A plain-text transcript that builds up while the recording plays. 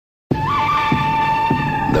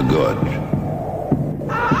The good.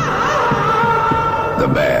 The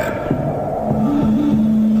bad.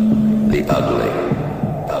 The ugly.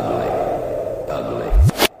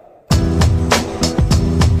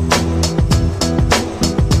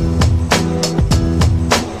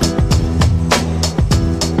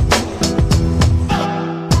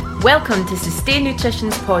 Welcome to Sustain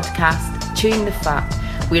Nutrition's podcast, Chewing the Fat,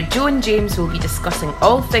 where Joe and James will be discussing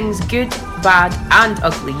all things good, bad and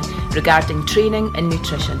ugly regarding training and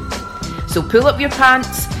nutrition. So pull up your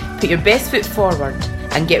pants, put your best foot forward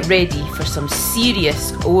and get ready for some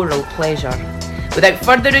serious oral pleasure. Without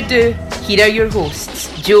further ado, here are your hosts,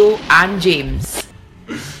 Joe and James.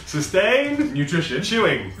 Sustain Nutrition,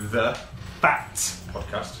 Chewing the Fat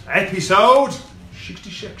podcast. Episode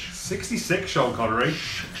 66, Sean Connery.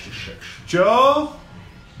 66. Joe,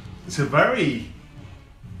 it's a very,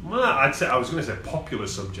 I was going to say popular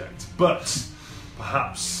subject, but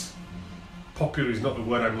perhaps popular is not the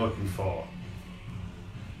word I'm looking for.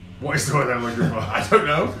 What is the word I'm looking for? I don't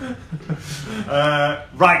know.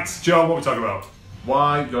 Right, Joe, what are we talking about?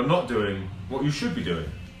 Why you're not doing what you should be doing.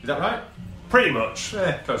 Is that right? Pretty much.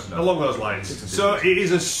 Close enough. Along those lines. So it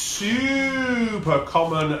is a super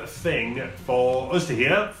common thing for us to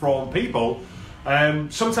hear from people.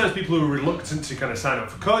 Sometimes people who are reluctant to kind of sign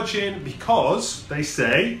up for coaching because they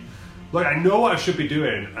say, look, I know what I should be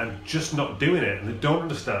doing, I'm just not doing it, and they don't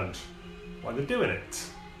understand why they're doing it.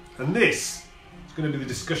 And this is going to be the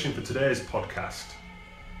discussion for today's podcast.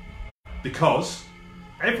 Because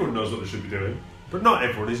everyone knows what they should be doing, but not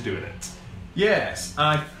everyone is doing it. Yes,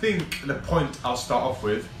 I think the point I'll start off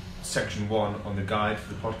with, section 1 on the guide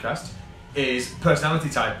for the podcast, is personality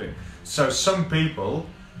typing. So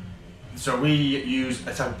we use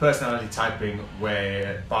a type of personality typing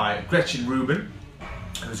by Gretchen Rubin,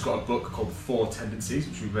 who's got a book called 4 Tendencies,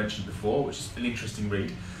 which we've mentioned before, which is an interesting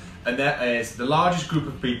read. And that is the largest group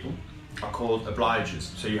of people are called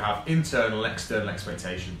obligers. So you have internal and external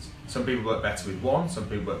expectations. Some people work better with one, some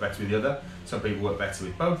people work better with the other, some people work better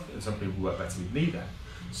with both, and some people work better with neither.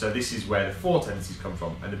 So this is where the 4 tendencies come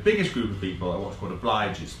from. And the biggest group of people are what's called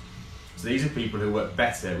obligers. So these are people who work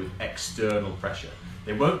better with external pressure.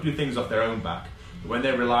 They won't do things off their own back, but when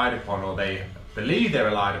they're relied upon or they believe they're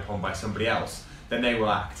relied upon by somebody else, then they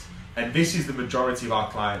will act. And this is the majority of our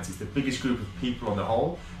clients. It's the biggest group of people on the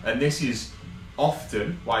whole, and this is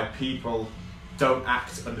often why people don't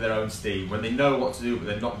act under their own steam. When they know what to do but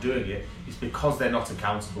they're not doing it, it's because they're not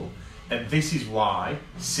accountable. And this is why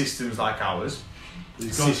systems like ours...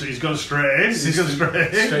 He's gone straight in.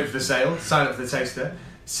 Straight for the sale, sign up for the taster.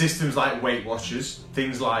 Systems like Weight Watchers,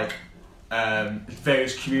 things like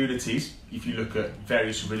various communities, if you look at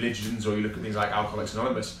various religions or you look at things like Alcoholics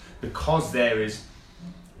Anonymous, because there is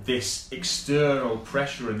this external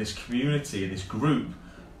pressure in this community, in this group,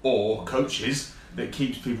 or coaches, that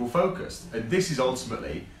keeps people focused. And this is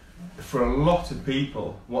ultimately, for a lot of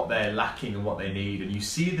people, what they're lacking and what they need. And you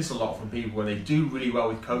see this a lot from people when they do really well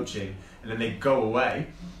with coaching and then they go away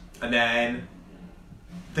and then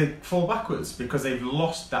they fall backwards because they've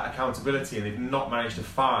lost that accountability and they've not managed to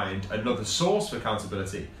find another source for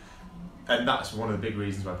accountability. And that's one of the big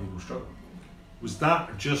reasons why people struggle. Was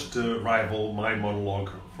that just to rival my monologue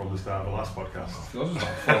from the start of the last podcast? Yours was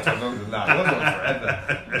like 4 times longer than that. Yours was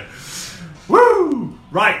forever. Woo!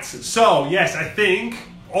 Right, so yes, I think,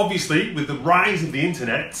 obviously, with the rise of the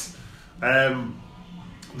internet,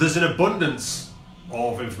 there's an abundance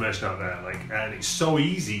of information out there, and it's so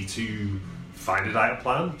easy to find a diet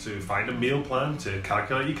plan, to find a meal plan, to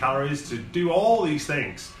calculate your calories, to do all these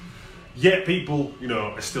things. Yet people,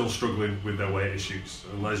 are still struggling with their weight issues.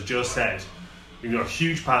 And as Joe said, a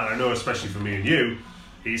huge part, I know especially for me and you,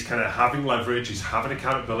 is kind of having leverage, he's having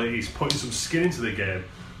accountability, he's putting some skin into the game.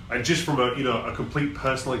 And just from a complete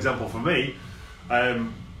personal example for me,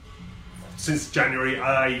 since January,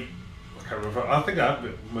 I can't remember, I think I've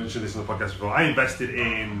mentioned this in the podcast before, I invested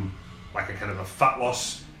in like a kind of a fat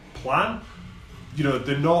loss plan.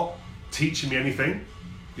 They're not teaching me anything,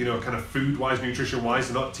 kind of food-wise, nutrition-wise.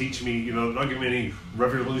 They're not teaching me, they're not giving me any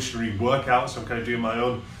revolutionary workouts. I'm kind of doing my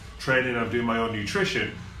own training, I'm doing my own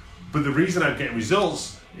nutrition. But the reason I'm getting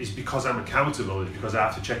results is because I'm accountable, it's because I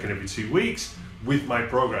have to check in every 2 weeks with my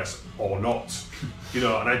progress or not. And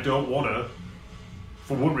I don't want to,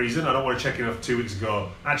 for one reason, I don't want to check in after 2 weeks and go,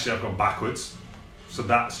 actually I've gone backwards. So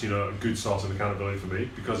that's, a good source of accountability for me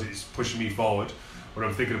because it's pushing me forward. When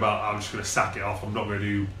I'm thinking about, I'm just going to sack it off, I'm not going to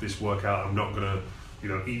do this workout, I'm not going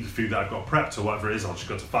to, eat the food that I've got prepped or whatever it is, I'll just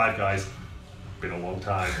go to Five Guys. Been a long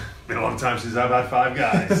time since I've had Five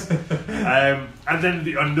Guys. And then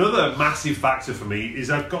another massive factor for me is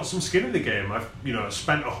I've got some skin in the game. I've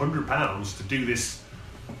spent £100 to do this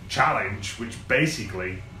challenge, which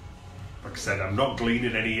basically like I said, I'm not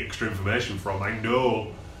gleaning any extra information from. I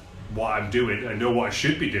know what I'm doing. I know what I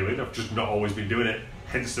should be doing. I've just not always been doing it.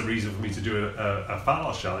 Hence the reason for me to do a fat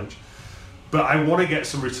loss challenge. But I want to get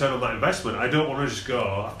some return on that investment. I don't want to just go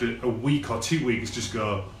after a week or 2 weeks, just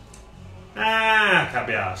go, I can't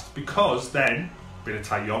be asked. Because then, being a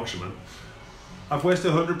tight Yorkshireman, I've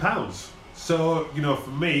wasted £100. So, for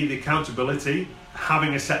me, the accountability,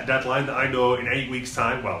 having a set deadline that I know in 8 weeks'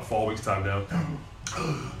 time, 4 weeks' time now,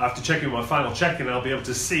 after checking my final check-in, I'll be able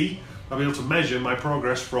to measure my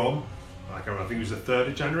progress from, I think it was the 3rd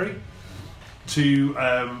of January, to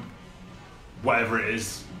whatever it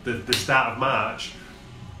is, the start of March.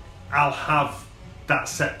 I'll have that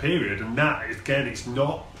set period, and that, again, it's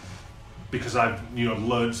not because I've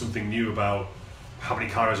learned something new about how many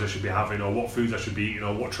calories I should be having, or what foods I should be eating,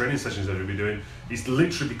 or what training sessions I should be doing. It's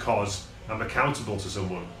literally because I'm accountable to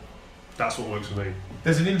someone. That's what works for me.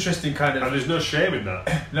 There's an interesting kind of... And there's no shame in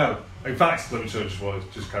that. No. In fact, let me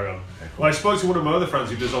just carry on. Okay, cool. Well, I spoke to one of my other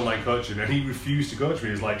friends who does online coaching, and he refused to coach me.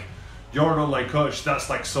 He's like, you're an online coach, that's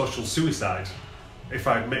like social suicide. If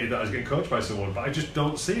I admitted that I was getting coached by someone, but I just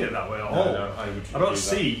don't see it that way at all. No, I don't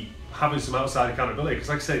see having some outside accountability, because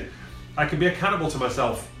like I say, I can be accountable to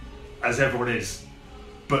myself as everyone is,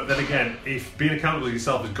 but then again, if being accountable to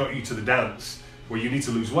yourself has got you to the dance where you need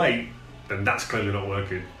to lose weight, then that's clearly not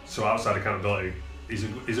working. So outside accountability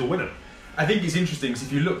is a winner. I think it's interesting because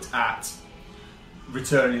if you looked at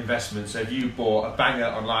return on investment, so if you bought a banger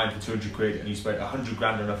online for 200 quid and you spent 100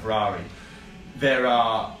 grand on a Ferrari,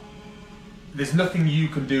 there's nothing you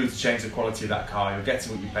can do to change the quality of that car. You're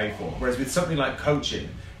getting what you pay for. Whereas with something like coaching,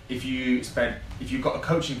 if you've got a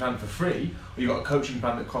coaching plan for free, or you've got a coaching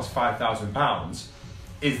plan that costs £5,000,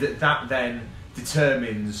 is that then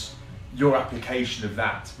determines your application of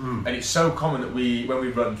that. And it's so common that when we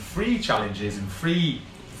run free challenges and free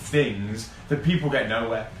things, that people get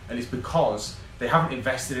nowhere, and it's because they haven't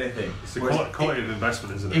invested in anything. It's the quality of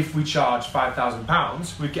investment, isn't it? If we charge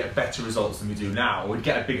 £5,000, we'd get better results than we do now. We'd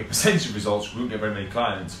get a bigger percentage of results. We wouldn't get very many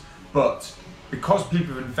clients. But because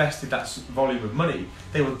people have invested that volume of money,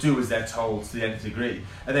 they will do as they're told to the nth degree.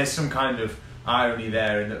 And there's some kind of irony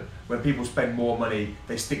there in that when people spend more money,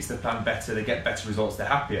 they stick to the plan better, they get better results, they're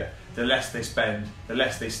happier. The less they spend, the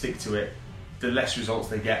less they stick to it, the less results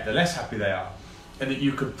they get, the less happy they are. And that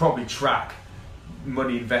you could probably track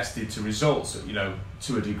money invested to results,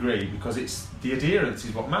 to a degree, because it's the adherence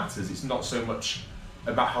is what matters. It's not so much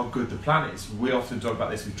about how good the plan is. We often talk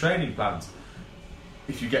about this with training plans.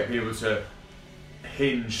 If you get people to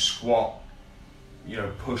hinge, squat,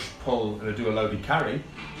 push, pull, and do a loaded carry,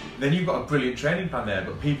 then you've got a brilliant training plan there.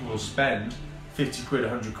 But people will spend 50 quid,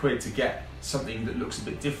 100 quid to get something that looks a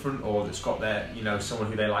bit different, or that's got their,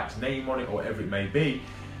 someone who they like's name on it, or whatever it may be,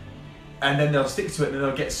 and then they'll stick to it, and then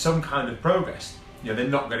they'll get some kind of progress. They're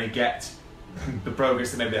not going to get the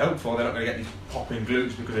progress that maybe they hope for. They're not going to get these popping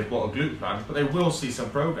glutes because they've bought a glute plan, but they will see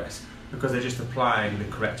some progress because they're just applying the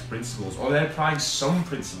correct principles, or they're applying some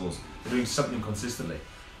principles. They're doing something consistently.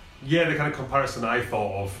 Yeah, the kind of comparison I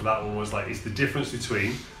thought of for that one was like, it's the difference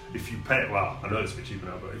between if you pay, I know it's a bit cheaper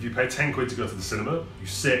now, but if you pay 10 quid to go to the cinema, you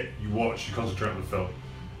sit, you watch, you concentrate on the film.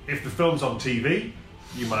 If the film's on TV,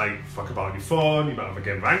 you might fuck about on your phone, you might have a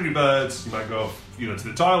game of Angry Birds, you might go to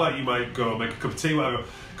the toilet, you might go make a cup of tea, whatever,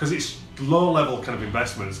 because it's low level kind of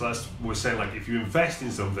investment. So that's what we're saying, like if you invest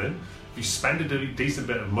in something, if you spend a decent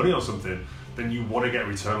bit of money on something, then you want to get a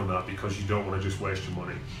return on that because you don't want to just waste your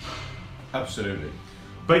money. Absolutely.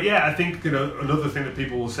 But yeah, I think another thing that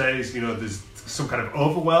people will say is there's some kind of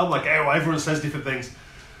overwhelm, like everyone says different things.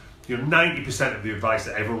 90% of the advice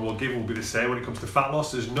that everyone will give will be the same when it comes to fat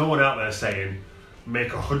loss. There's no one out there saying make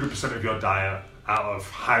 100% of your diet out of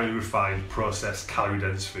highly refined, processed,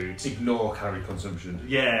 calorie-dense foods. Ignore calorie consumption.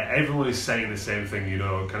 Yeah, everyone is saying the same thing,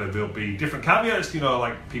 kind of there'll be different caveats,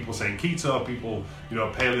 like people saying keto, people,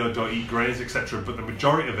 paleo, don't eat grains, etc. But the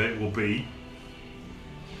majority of it will be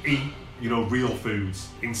eat, real foods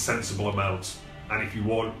in sensible amounts. And if you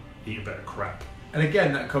want, eat a bit of crap. And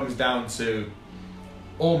again, that comes down to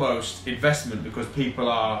almost investment, because people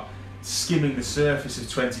are skimming the surface of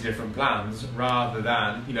 20 different plans rather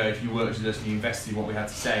than, if you worked with us and you invested in what we had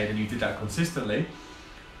to say and you did that consistently,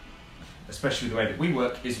 especially the way that we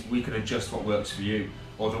work, is we can adjust what works for you,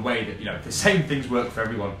 or the way that, the same things work for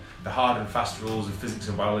everyone. The hard and fast rules of physics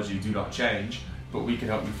and biology do not change, but we can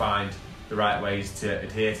help you find the right ways to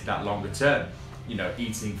adhere to that longer term.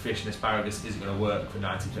 Eating fish and asparagus isn't going to work for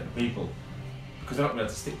 90% of people because they're not going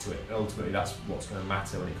to be able to stick to it. And ultimately, that's what's going to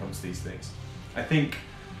matter when it comes to these things. I think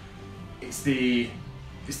it's the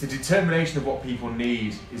it's the determination of what people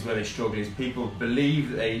need is where they struggle. Is people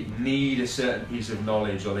believe that they need a certain piece of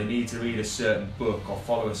knowledge, or they need to read a certain book or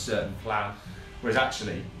follow a certain plan, whereas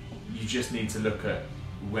actually you just need to look at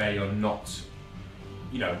where you're not,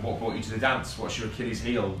 you know, what brought you to the dance, what's your Achilles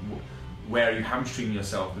heel, where are you hamstringing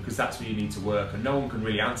yourself, because that's where you need to work, and no one can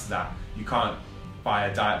really answer that. You can't buy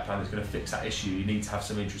a diet plan that's going to fix that issue. You need to have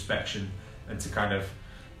some introspection and to kind of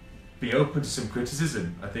be open to some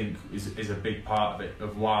criticism, I think is a big part of it,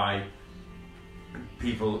 of why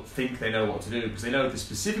people think they know what to do, because they know the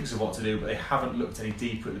specifics of what to do, but they haven't looked any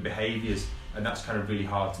deeper at the behaviours, and that's kind of really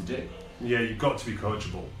hard to do. Yeah, you've got to be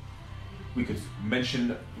coachable. We could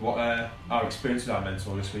mention what our experience with our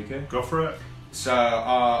mentor this weekend. Go for it. So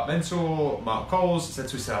our mentor, Mark Coles, said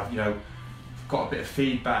to himself, you know, I've got a bit of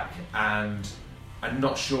feedback and I'm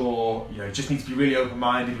not sure, you know, you just need to be really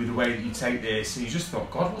open-minded with the way that you take this. And you just thought,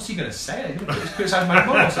 God, what's he going to say? I'm going to criticise my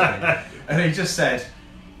mum or something. And he just said,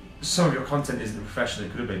 some of your content isn't professional,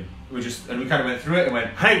 it could have been. We kind of went through it and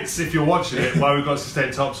went... Hence, if you're watching it, why we've got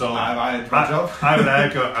Sustain Tops on. I had my job. I have an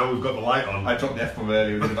haircut and we've got the light on. I dropped the F-bomb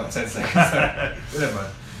earlier within about 10 seconds. So, never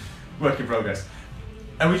mind. Work in progress.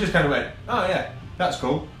 And we just kind of went, oh yeah, that's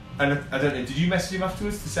cool. And I don't know, did you message him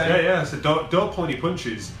afterwards to say... Yeah, so don't pull any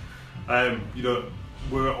punches. You know,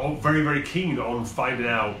 we're all very, very keen on finding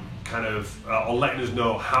out kind of, or letting us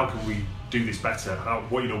know how can we do this better,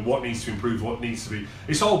 what needs to improve, what needs to be...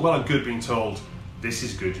 It's all well and good being told, this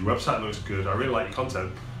is good, your website looks good, I really like your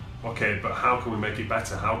content. Okay, but how can we make it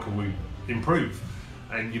better? How can we improve?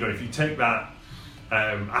 And, you know, if you take that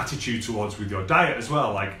attitude towards with your diet as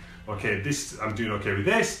well, like, okay, this, I'm doing okay with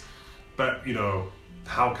this, but, you know,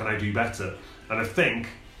 how can I do better? And I think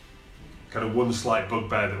kind of one slight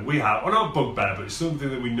bugbear that we have, or not bugbear, but it's something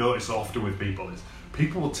that we notice often with people, is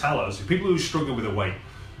people will tell us, people who are struggling with their weight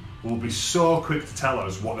will be so quick to tell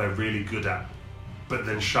us what they're really good at, but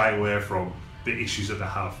then shy away from the issues that they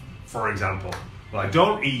have. For example, well, I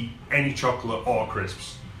don't eat any chocolate or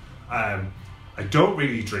crisps. I don't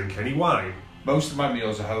really drink any wine. Most of my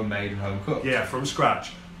meals are homemade and home cooked. Yeah, from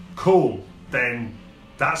scratch. Cool, then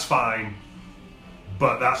that's fine,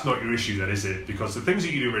 but that's not your issue then, is it? Because the things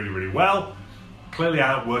that you do really, really well clearly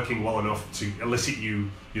aren't working well enough to elicit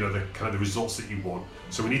you know, the kind of the results that you want.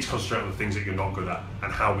 So we need to concentrate on the things that you're not good at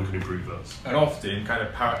and how we can improve those. And often, kind of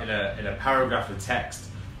in a paragraph of text,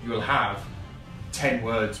 you will have 10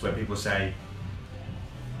 words where people say,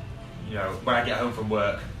 you know, when I get home from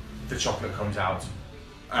work, the chocolate comes out.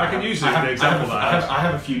 I can use it as an example. I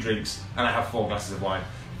have a few drinks and I have 4 glasses of wine.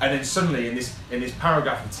 And then suddenly in this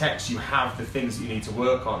paragraph of text, you have the things that you need to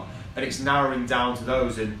work on, and it's narrowing down to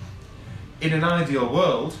those. And in an ideal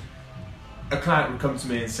world, a client would come to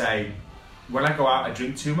me and say, when I go out, I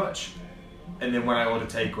drink too much, and then when I order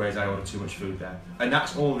takeaways, I order too much food there. And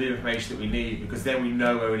that's all the information that we need, because then we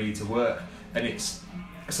know where we need to work. And it's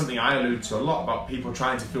something I allude to a lot about people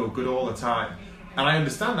trying to feel good all the time. And I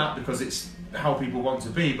understand that because it's how people want to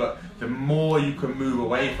be, but the more you can move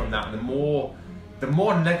away from that, and the more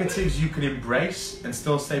negatives you can embrace and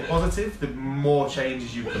still stay positive, the more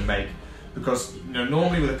changes you can make. Because, you know,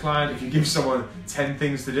 normally with a client, if you give someone 10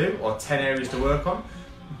 things to do or 10 areas to work on,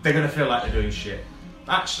 they're going to feel like they're doing shit.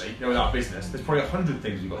 Actually, you know, with our business, there's probably 100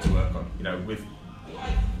 things you've got to work on. You know, with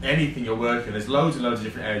anything you're working, there's loads and loads of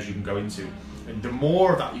different areas you can go into. And the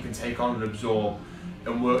more of that you can take on and absorb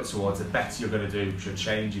and work towards, the better you're going to do, because you're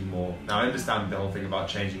changing more. Now, I understand the whole thing about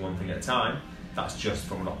changing one thing at a time. That's just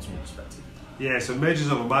from an optimal perspective. Yeah, so majors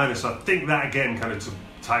over minors. So I think that, again, kind of to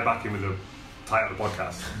tie back in with the title of the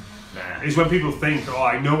podcast, is when people think, oh,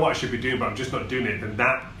 I know what I should be doing, but I'm just not doing it, then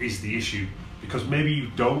that is the issue. Because maybe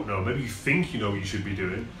you don't know, maybe you think you know what you should be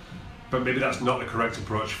doing, but maybe that's not the correct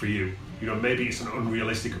approach for you. You know, maybe it's an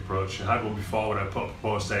unrealistic approach. I had one before when I put up a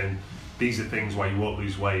post saying, these are things why you won't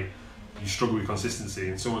lose weight. You struggle with consistency,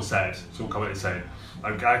 and someone commented saying,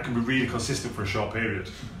 I can be really consistent for a short period,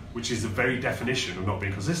 which is the very definition of not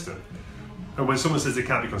being consistent. And when someone says they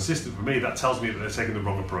can't be consistent, for me, that tells me that they're taking the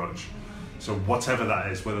wrong approach. So whatever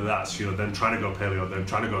that is, whether that's, you know, them trying to go paleo, them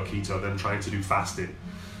trying to go keto, them trying to do fasting,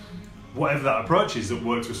 whatever that approach is that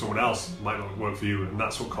works for someone else might not work for you, and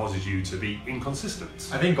that's what causes you to be inconsistent.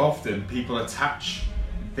 I think often people attach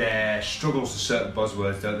their struggles to certain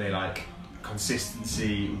buzzwords, don't they? Like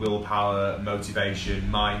consistency, willpower, motivation,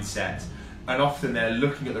 mindset, and often they're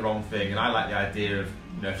looking at the wrong thing. And I like the idea of,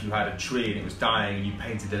 you know, if you had a tree and it was dying and you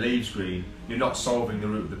painted the leaves green, you're not solving the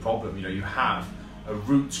root of the problem. You know, you have a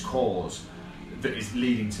root cause that is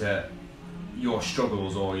leading to your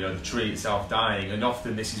struggles, or, you know, the tree itself dying. And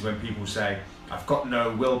often this is when people say, I've got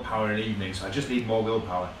no willpower in the evening, so I just need more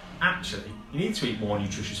willpower. Actually, you need to eat more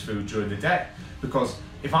nutritious food during the day, because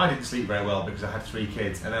if I didn't sleep very well because I had 3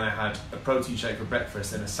 kids and then I had a protein shake for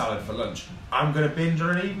breakfast and a salad for lunch, I'm going to binge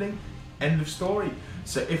on an evening. End of story.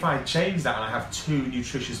 So if I change that and I have 2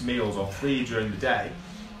 nutritious meals or 3 during the day,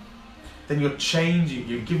 then you're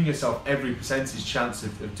giving yourself every percentage chance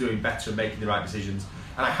of doing better and making the right decisions.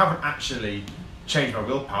 And I haven't actually changed my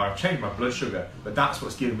willpower, I've changed my blood sugar, but that's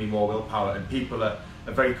what's giving me more willpower. And people are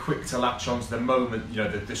very quick to latch on to the moment,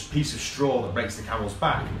 this piece of straw that breaks the camel's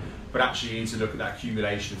back. But actually, you need to look at that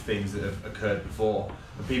accumulation of things that have occurred before.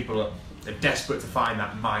 And people are desperate to find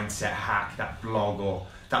that mindset hack, that blog, or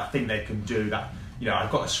that thing they can do. That I've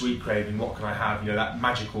got a sweet craving. What can I have? That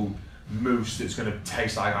magical mousse that's going to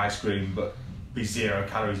taste like ice cream, but be 0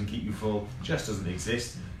 calories and keep you full. Just doesn't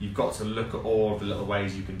exist. You've got to look at all of the little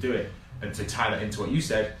ways you can do it. And to tie that into what you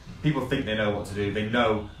said, people think they know what to do. They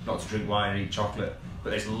know not to drink wine and eat chocolate,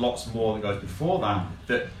 but there's lots more that goes before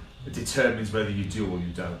that determines whether you do or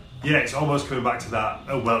you don't. Yeah, it's almost coming back to that,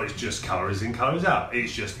 it's just calories in, calories out.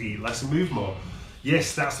 It's just eat less and move more.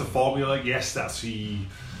 Yes, that's the formula. Yes, that's the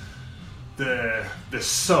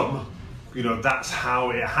sum. That's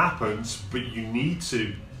how it happens, but you need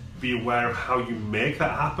to be aware of how you make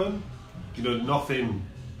that happen. Nothing...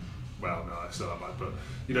 Well, no, it's not that bad, but,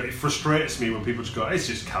 it frustrates me when people just go, it's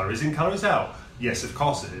just calories in, calories out. Yes, of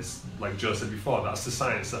course it is. Like Joe said before, that's the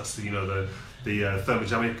science. That's the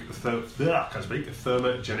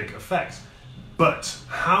thermogenic effect. But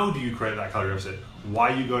how do you create that calorie deficit?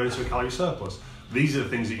 Why are you going into a calorie surplus? These are the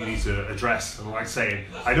things that you need to address. And like saying,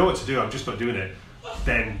 I know what to do, I'm just not doing it.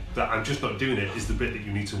 Then that I'm just not doing it is the bit that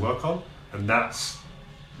you need to work on. And that's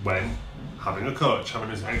when having a coach, having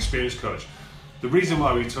an experienced coach. The reason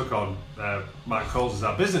why we took on Matt Coles as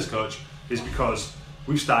our business coach is because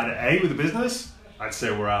we've started at A with the business. I'd say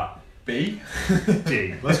we're at B?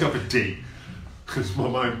 D. Let's go for D. Because my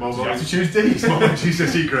you have to choose D. My mind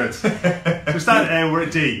chooses secrets. So we started at A and we're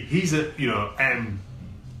at D. He's at, M.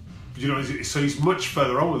 So he's much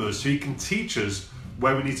further on with us. So he can teach us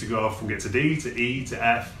where we need to go from get to D to E to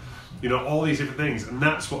F. All these different things. And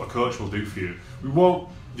that's what a coach will do for you. We won't,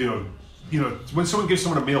 when someone gives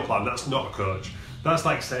someone a meal plan, that's not a coach. That's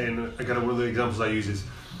like saying, again, one of the examples I use is,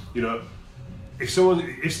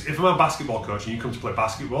 if I'm a basketball coach and you come to play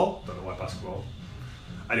basketball, don't know why basketball.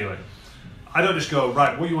 Anyway, I don't just go,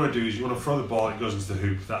 right, what you want to do is you want to throw the ball, it goes into the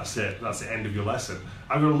hoop, that's it, that's the end of your lesson.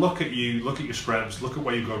 I'm going to look at you, look at your strengths, look at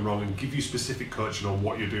where you've gone wrong and give you specific coaching on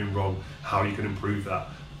what you're doing wrong, how you can improve that.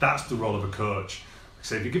 That's the role of a coach.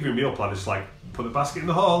 So if you give you a meal plan, it's like, put the basket in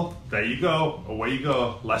the hole, there you go, away you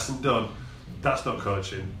go, lesson done. That's not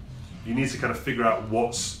coaching. You need to kind of figure out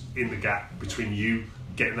what's in the gap between you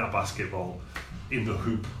getting that basketball in the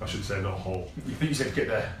hoop, I should say, not hole. You think you said get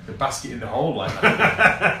the basket in the hole like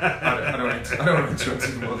that? I don't want to interrupt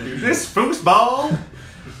you more than usual. This foosball!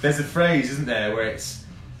 There's a phrase, isn't there, where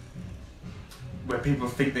people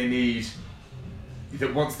think they need,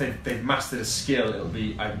 that once they've mastered a skill, it'll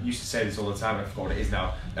be, I used to say this all the time, I forgot what it is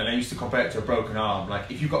now, and I used to compare it to a broken arm.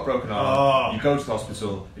 Like, if you've got a broken arm, you go to the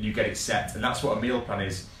hospital and you get it set, and that's what a meal plan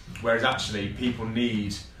is. Whereas actually, people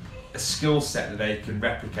need a skill set that they can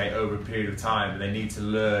replicate over a period of time, and they need to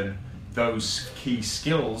learn those key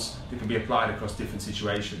skills that can be applied across different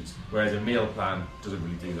situations, whereas a meal plan doesn't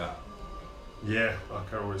really do that. Yeah, I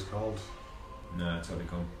can't remember what it's called. No, totally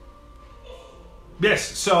gone.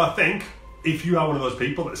 Yes, so I think if you are one of those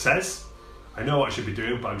people that says, I know what I should be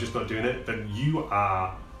doing, but I'm just not doing it, then you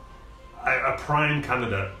are a prime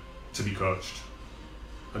candidate to be coached.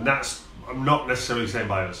 And that's, I'm not necessarily saying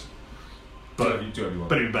by us, but you do what you want.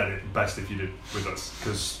 But it'd be best if you did with us,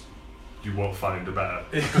 because you won't find a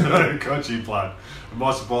better coaching plan, a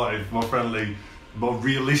more supportive, more friendly, more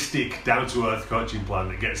realistic, down-to-earth coaching plan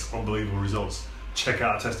that gets unbelievable results. Check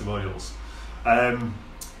out our testimonials.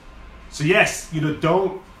 So yes,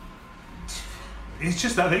 don't. It's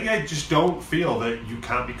just that thing. Just don't feel that you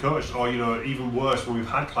can't be coached, or even worse, when we've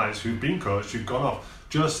had clients who've been coached, who've gone off.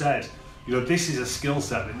 Just said, this is a skill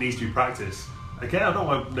set that needs to be practiced. Again, I don't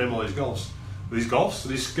want to name all these sports.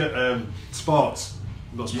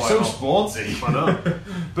 You're so sportsy. I know.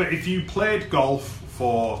 But if you played golf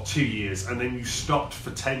for 2 years and then you stopped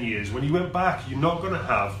for 10 years, when you went back, you're not going to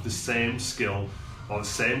have the same skill or the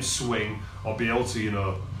same swing or be able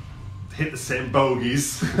to, hit the same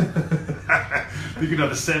bogeys. You can have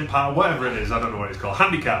the same power, whatever it is, I don't know what it's called,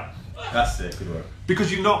 handicap. That's it, good work.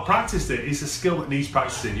 Because you've not practiced it. It's a skill that needs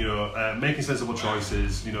practicing, making sensible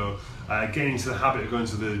choices, getting into the habit of going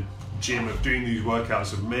to the gym, of doing these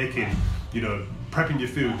workouts, of making, prepping your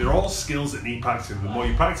food. They're all skills that need practicing. The more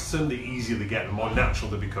you practice them, the easier they get, the more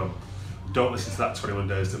natural they become. Don't listen to that 21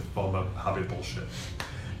 days to form a habit bullshit.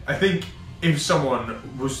 I think if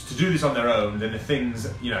someone was to do this on their own, then the things,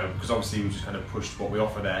 because obviously we just kind of pushed what we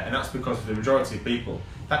offer there, and that's because for the majority of people,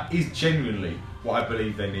 that is genuinely what I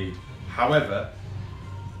believe they need. However,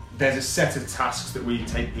 there's a set of tasks that we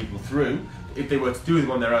take people through. If they were to do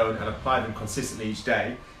them on their own and apply them consistently each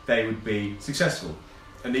day, they would be successful.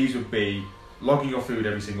 And these would be logging your food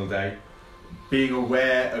every single day, being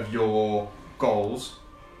aware of your goals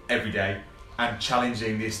every day, and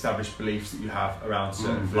challenging the established beliefs that you have around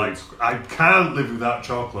certain foods. Like, I can't live without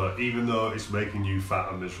chocolate, even though it's making you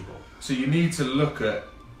fat and miserable. So you need to look at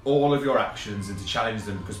all of your actions and to challenge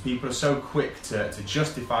them, because people are so quick to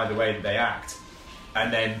justify the way that they act,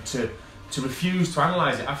 and then to refuse to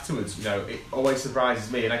analyse it afterwards. It always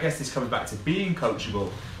surprises me, and I guess this comes back to being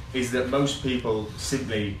coachable, is that most people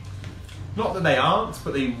simply, not that they aren't,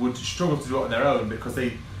 but they would struggle to do it on their own because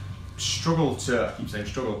they struggle to, I keep saying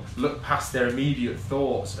struggle, look past their immediate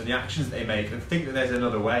thoughts and the actions that they make and think that there's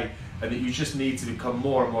another way, and that you just need to become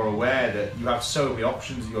more and more aware that you have so many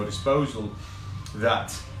options at your disposal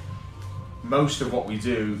that most of what we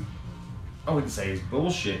do, I wouldn't say is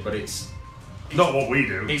bullshit, but it's not what we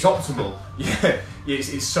do. It's optimal. Yeah, it's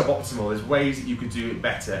suboptimal. There's ways that you could do it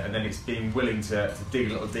better, and then it's being willing to dig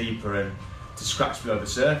a little deeper and to scratch below the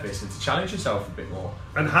surface and to challenge yourself a bit more.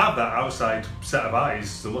 And have that outside set of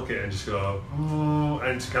eyes to look at it and just go,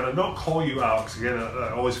 and to kind of not call you out, because again,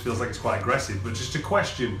 it always feels like it's quite aggressive, but just to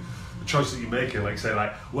question the choices that you're making, like say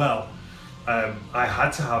like, well, I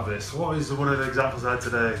had to have this. What is one of the examples I had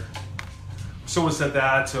today? Someone said they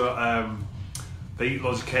had to, they eat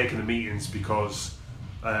loads of cake in the meetings because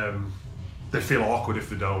they feel awkward if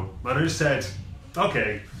they don't. And I just said,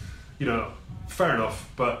 okay, fair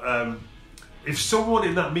enough, but if someone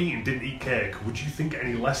in that meeting didn't eat cake, would you think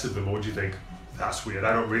any less of them, or would you think, that's weird,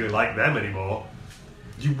 I don't really like them anymore?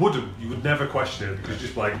 You wouldn't. You would never question it, because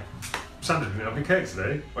just like, Sandra didn't have any cake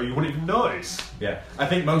today, or you wouldn't even notice. Yeah, I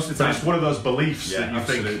think most of the time... But it's one of those beliefs that you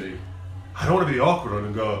think, I don't want to be the awkward one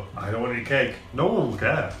and go, I don't want any cake. No one will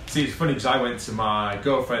care. See, it's funny because I went to my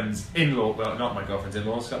girlfriend's in-law, well, not my girlfriend's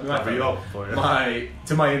in-laws, to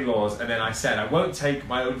my in-laws, and then I said I won't take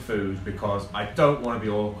my own food because I don't want to be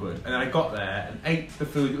awkward. And then I got there and ate the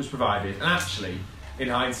food that was provided, and actually, in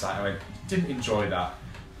hindsight, I went, didn't enjoy that.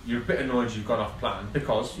 You're a bit annoyed you've gone off plan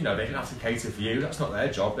because, they didn't have to cater for you. That's not their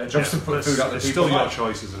job. Their job's to put food out there. It's still your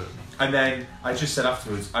choice, isn't it? And then I just said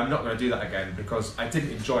afterwards, I'm not going to do that again because I didn't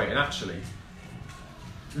enjoy it. And actually,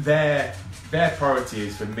 their priority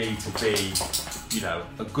is for me to be,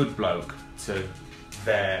 a good bloke to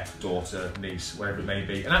their daughter, niece, whatever it may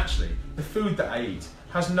be. And actually, the food that I eat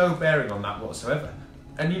has no bearing on that whatsoever.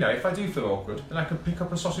 And if I do feel awkward, then I can pick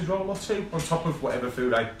up a sausage roll or two on top of whatever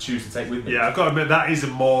food I choose to take with me. Yeah, I've got to admit,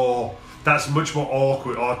 that's much more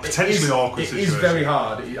awkward, or potentially awkward situation. It is very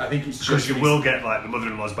hard. I think it's because you will get like the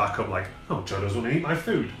mother-in-law's back up like, oh, Joe doesn't want to eat my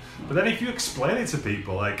food. But then if you explain it to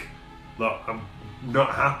people like, look, I'm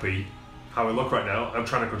not happy how I look right now, I'm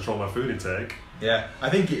trying to control my food intake. Yeah,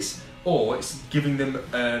 I think it's giving them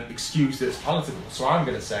an excuse that's palatable. So I'm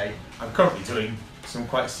going to say, I'm currently doing some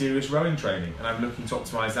quite serious rowing training and I'm looking to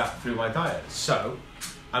optimise that through my diet. So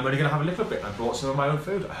I'm only going to have a little bit. I brought some of my own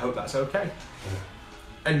food. I hope that's okay. Yeah.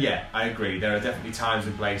 And yeah, I agree. There are definitely times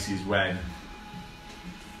and places when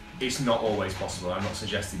it's not always possible. I'm not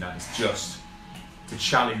suggesting that. It's just to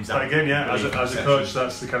challenge that. But again, yeah, as a coach,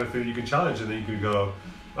 that's the kind of thing you can challenge, and then you can go,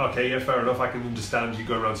 okay, yeah, fair enough. I can understand you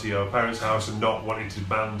going around to your parents' house and not wanting to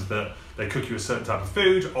demand that they cook you a certain type of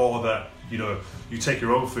food, or that you take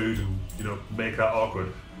your own food and make that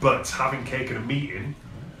awkward. But having cake at a meeting.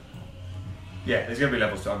 Yeah, there's going to be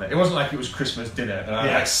levels to it, aren't there? It wasn't like it was Christmas dinner and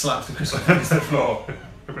I slapped the Christmas cake to the floor.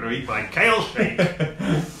 I'm going to eat my kale shake.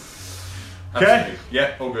 Okay?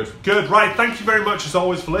 Yeah, all good. Good, right. Thank you very much as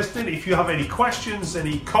always for listening. If you have any questions,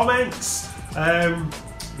 any comments, then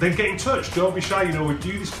get in touch. Don't be shy. We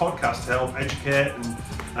do this podcast to help educate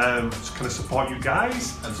and kind of support you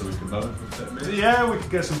guys. And so we can moan for 30 minutes. Yeah, we can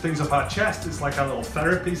get some things off our chest. It's like a little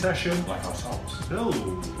therapy session. Like ourselves.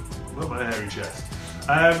 Oh, not my hairy chest.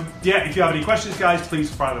 Yeah, if you have any questions, guys, please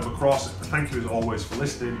fire them across. Thank you as always for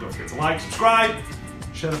listening. Don't forget to like, subscribe,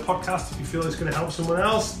 share the podcast if you feel it's going to help someone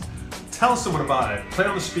else. Tell someone about it. Play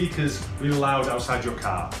on the speakers really loud outside your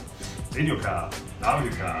car, in your car, out of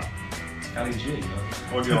your car, Cali G,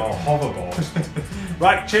 on your hoverboard.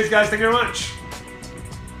 Right, cheers, guys. Thank you very much.